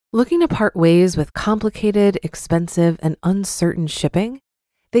Looking to part ways with complicated, expensive, and uncertain shipping?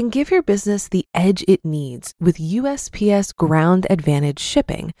 Then give your business the edge it needs with USPS Ground Advantage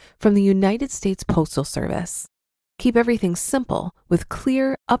shipping from the United States Postal Service. Keep everything simple with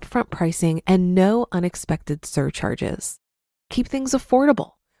clear, upfront pricing and no unexpected surcharges. Keep things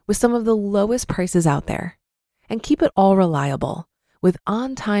affordable with some of the lowest prices out there. And keep it all reliable with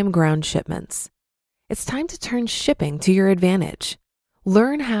on-time ground shipments. It's time to turn shipping to your advantage.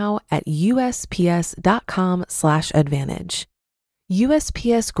 Learn how at USPS.com/advantage.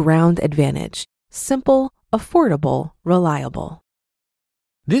 USPS Ground Advantage. Simple, affordable, reliable.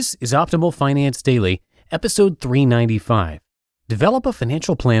 This is Optimal Finance Daily, episode 395. Develop a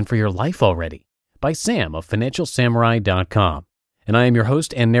financial plan for your life already, by Sam of FinancialSamurai.com. And I am your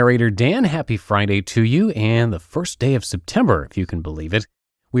host and narrator, Dan. Happy Friday to you, and the first day of September, if you can believe it.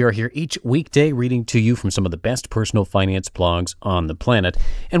 We are here each weekday reading to you from some of the best personal finance blogs on the planet.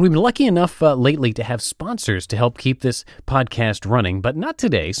 And we've been lucky enough lately to have sponsors to help keep this podcast running, but not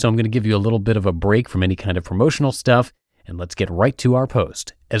today. So I'm going to give you a little bit of a break from any kind of promotional stuff. And let's get right to our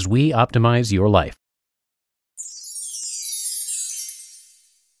post as we optimize your life.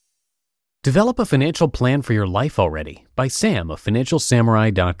 Develop a financial plan for your life already, by Sam of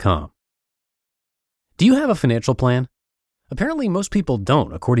FinancialSamurai.com. Do you have a financial plan? Apparently, most people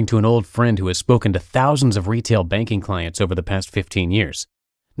don't, according to an old friend who has spoken to thousands of retail banking clients over the past 15 years.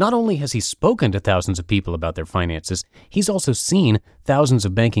 Not only has he spoken to thousands of people about their finances, he's also seen thousands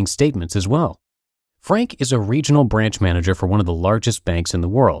of banking statements as well. Frank is a regional branch manager for one of the largest banks in the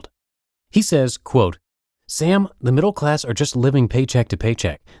world. He says, quote, "Sam, the middle class are just living paycheck to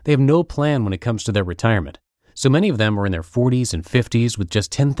paycheck. They have no plan when it comes to their retirement. So many of them are in their 40s and 50s with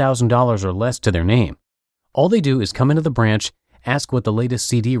just $10,000 or less to their name. All they do is come into the branch, ask what the latest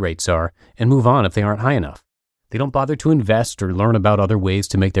CD rates are, and move on if they aren't high enough. They don't bother to invest or learn about other ways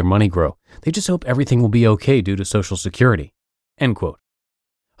to make their money grow. They just hope everything will be okay due to Social Security." End quote.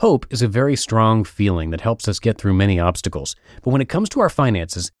 Hope is a very strong feeling that helps us get through many obstacles. But when it comes to our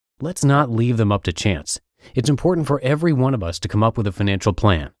finances, let's not leave them up to chance. It's important for every one of us to come up with a financial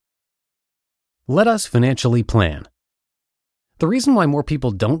plan. Let us financially plan. The reason why more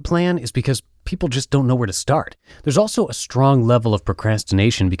people don't plan is because people just don't know where to start. There's also a strong level of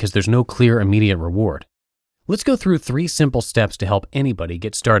procrastination because there's no clear immediate reward. Let's go through 3 simple steps to help anybody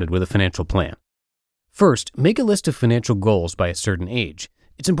get started with a financial plan. First, make a list of financial goals by a certain age.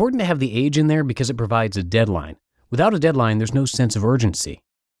 It's important to have the age in there because it provides a deadline. Without a deadline, there's no sense of urgency.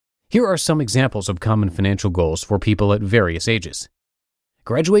 Here are some examples of common financial goals for people at various ages.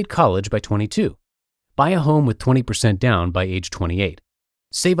 Graduate college by 22. Buy a home with 20% down by age 28.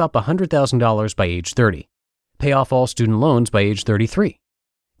 Save up $100,000 by age 30. Pay off all student loans by age 33.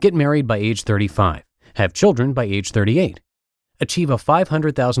 Get married by age 35. Have children by age 38. Achieve a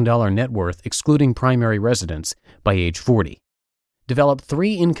 $500,000 net worth excluding primary residence by age 40. Develop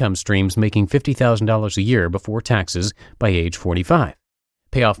 3 income streams making $50,000 a year before taxes by age 45.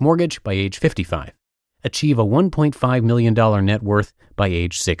 Pay off mortgage by age 55. Achieve a $1.5 million net worth by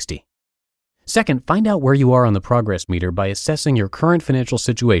age 60. Second, find out where you are on the progress meter by assessing your current financial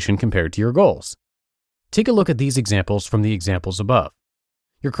situation compared to your goals. Take a look at these examples from the examples above.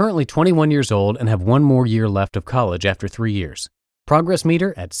 You're currently 21 years old and have 1 more year left of college after 3 years. Progress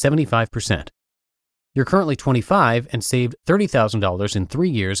meter at 75%. You're currently 25 and saved $30,000 in 3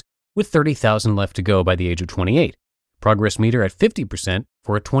 years with $30,000 left to go by the age of 28. Progress meter at 50%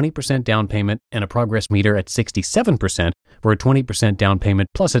 for a 20% down payment and a progress meter at 67% for a 20% down payment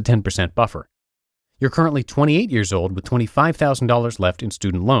plus a 10% buffer. You're currently 28 years old with $25,000 left in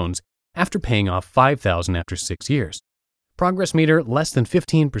student loans after paying off $5,000 after 6 years. Progress meter less than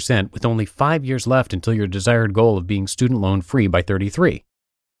 15% with only 5 years left until your desired goal of being student loan free by 33.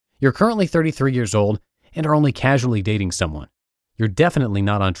 You're currently 33 years old and are only casually dating someone. You're definitely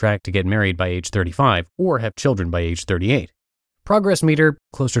not on track to get married by age 35 or have children by age 38. Progress meter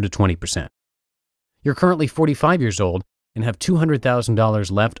closer to 20%. You're currently 45 years old and have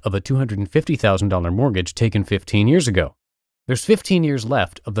 $200,000 left of a $250,000 mortgage taken 15 years ago. There's 15 years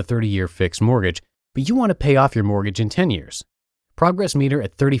left of the 30-year fixed mortgage, but you want to pay off your mortgage in 10 years. Progress meter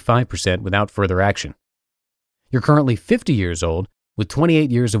at 35% without further action. You're currently 50 years old with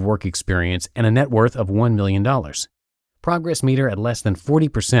 28 years of work experience and a net worth of $1 million. Progress meter at less than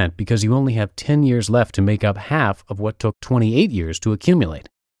 40% because you only have 10 years left to make up half of what took 28 years to accumulate.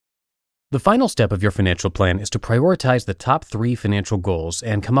 The final step of your financial plan is to prioritize the top 3 financial goals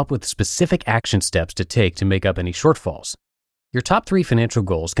and come up with specific action steps to take to make up any shortfalls. Your top 3 financial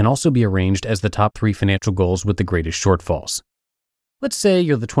goals can also be arranged as the top 3 financial goals with the greatest shortfalls. Let's say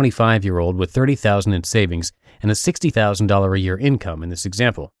you're the 25-year-old with $30,000 in savings and a $60,000 a year income in this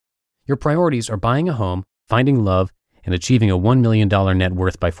example. Your priorities are buying a home, finding love, and achieving a $1 million net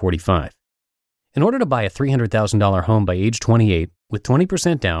worth by 45. In order to buy a $300,000 home by age 28 with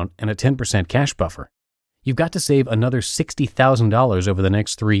 20% down and a 10% cash buffer, you've got to save another $60,000 over the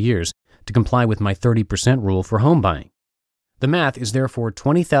next 3 years to comply with my 30% rule for home buying. The math is therefore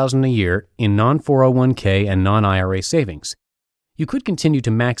 $20,000 a year in non-401k and non-IRA savings. You could continue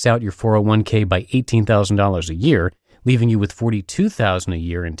to max out your 401k by $18,000 a year, leaving you with $42,000 a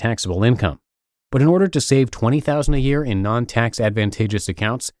year in taxable income. But in order to save $20,000 a year in non-tax advantageous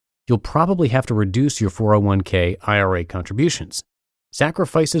accounts, you'll probably have to reduce your 401k IRA contributions.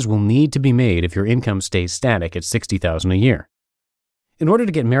 Sacrifices will need to be made if your income stays static at $60,000 a year. In order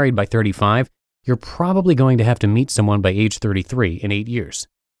to get married by 35, you're probably going to have to meet someone by age 33 in 8 years.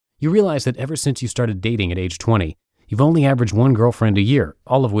 You realize that ever since you started dating at age 20, you've only averaged one girlfriend a year,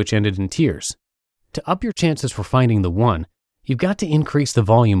 all of which ended in tears. To up your chances for finding the one, you've got to increase the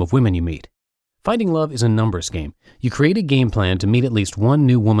volume of women you meet. Finding love is a numbers game. You create a game plan to meet at least one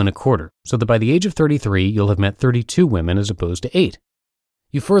new woman a quarter, so that by the age of 33, you'll have met 32 women as opposed to 8.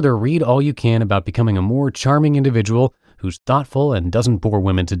 You further read all you can about becoming a more charming individual who's thoughtful and doesn't bore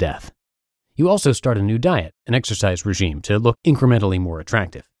women to death. You also start a new diet and exercise regime to look incrementally more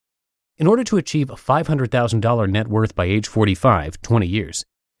attractive. In order to achieve a $500,000 net worth by age 45, 20 years,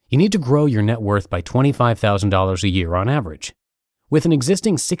 you need to grow your net worth by $25,000 a year on average. With an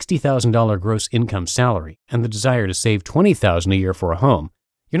existing $60,000 gross income salary and the desire to save $20,000 a year for a home,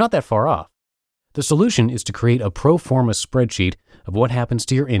 you're not that far off. The solution is to create a pro forma spreadsheet of what happens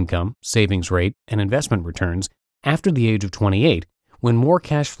to your income, savings rate, and investment returns after the age of 28 when more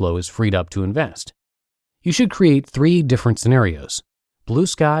cash flow is freed up to invest. You should create 3 different scenarios: blue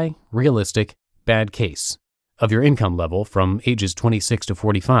sky, realistic, bad case, of your income level from ages 26 to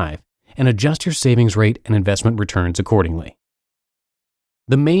 45, and adjust your savings rate and investment returns accordingly.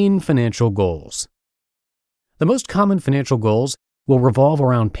 The main financial goals. The most common financial goals will revolve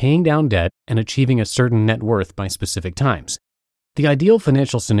around paying down debt and achieving a certain net worth by specific times. The ideal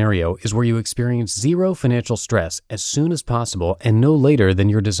financial scenario is where you experience zero financial stress as soon as possible and no later than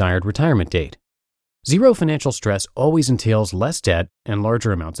your desired retirement date. Zero financial stress always entails less debt and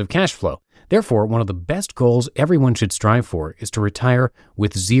larger amounts of cash flow. Therefore, one of the best goals everyone should strive for is to retire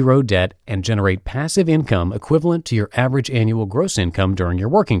with zero debt and generate passive income equivalent to your average annual gross income during your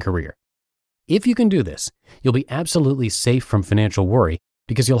working career. If you can do this, you'll be absolutely safe from financial worry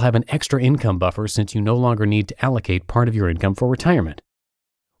because you'll have an extra income buffer since you no longer need to allocate part of your income for retirement.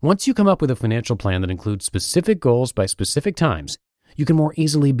 Once you come up with a financial plan that includes specific goals by specific times, you can more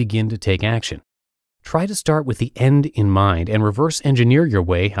easily begin to take action. Try to start with the end in mind and reverse engineer your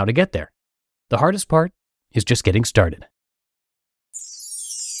way how to get there. The hardest part is just getting started.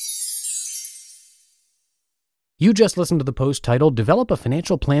 You just listened to the post titled "Develop a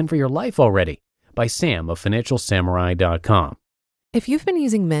Financial Plan for Your Life Already" by Sam of FinancialSamurai.com. If you've been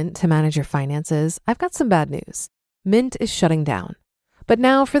using Mint to manage your finances, I've got some bad news. Mint is shutting down. But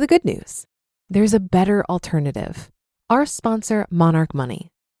now for the good news. There's a better alternative. Our sponsor, Monarch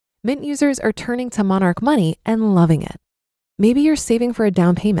Money. Mint users are turning to Monarch Money and loving it. Maybe you're saving for a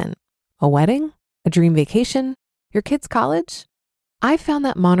down payment, a wedding, a dream vacation, your kid's college. I've found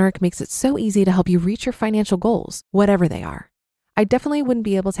that Monarch makes it so easy to help you reach your financial goals, whatever they are. I definitely wouldn't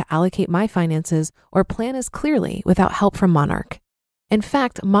be able to allocate my finances or plan as clearly without help from Monarch. In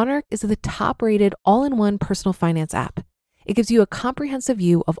fact, Monarch is the top-rated all-in-one personal finance app. It gives you a comprehensive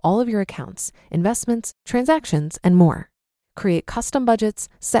view of all of your accounts, investments, transactions, and more. Create custom budgets,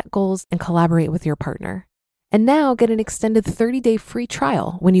 set goals, and collaborate with your partner. And now get an extended 30-day free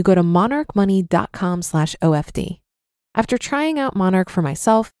trial when you go to monarchmoney.com/OFD. After trying out Monarch for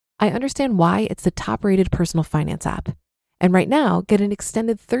myself, I understand why it's the top-rated personal finance app. And right now, get an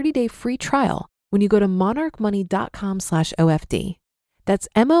extended 30-day free trial when you go to monarchmoney.com/OFD. That's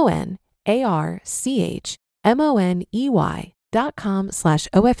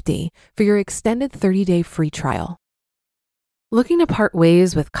monarchmoney.com/OFD for your extended 30-day free trial. Looking to part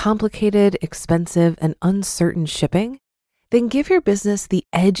ways with complicated, expensive, and uncertain shipping? Then give your business the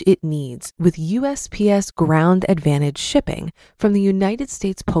edge it needs with USPS Ground Advantage shipping from the United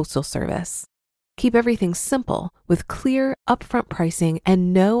States Postal Service. Keep everything simple with clear, upfront pricing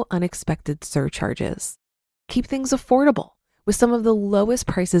and no unexpected surcharges. Keep things affordable with some of the lowest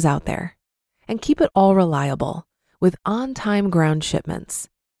prices out there. And keep it all reliable with on-time ground shipments.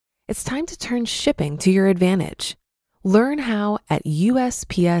 It's time to turn shipping to your advantage. Learn how at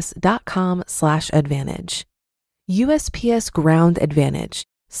USPS.com/advantage. USPS Ground Advantage.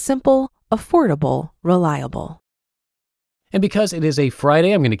 Simple, affordable, reliable. And because it is a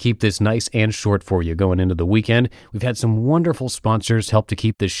Friday, I'm going to keep this nice and short for you going into the weekend. We've had some wonderful sponsors help to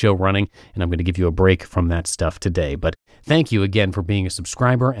keep this show running, and I'm going to give you a break from that stuff today. But thank you again for being a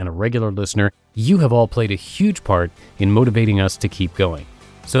subscriber and a regular listener. You have all played a huge part in motivating us to keep going.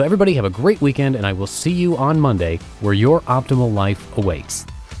 So everybody have a great weekend, and I will see you on Monday where your optimal life awaits.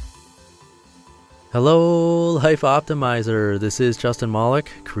 Hello, Life Optimizer. This is Justin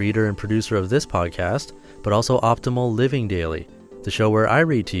Malik, creator and producer of this podcast, but also Optimal Living Daily, the show where I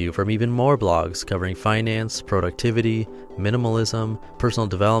read to you from even more blogs covering finance, productivity, minimalism, personal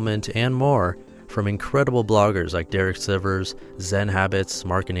development, and more from incredible bloggers like Derek Sivers, Zen Habits,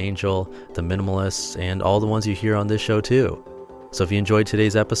 Mark and Angel, The Minimalists, and all the ones you hear on this show too. So if you enjoyed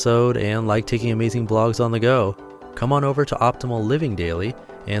today's episode and like taking amazing blogs on the go, come on over to Optimal Living Daily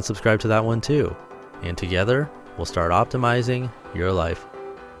and subscribe to that one too. And together, we'll start optimizing your life.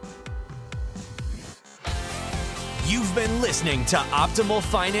 You've been listening to Optimal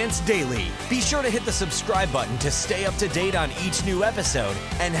Finance Daily. Be sure to hit the subscribe button to stay up to date on each new episode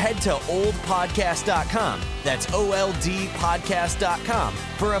and head to oldpodcast.com. That's OLDpodcast.com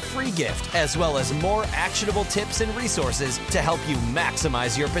for a free gift as well as more actionable tips and resources to help you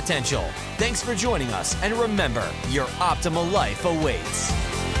maximize your potential. Thanks for joining us, and remember, your optimal life awaits.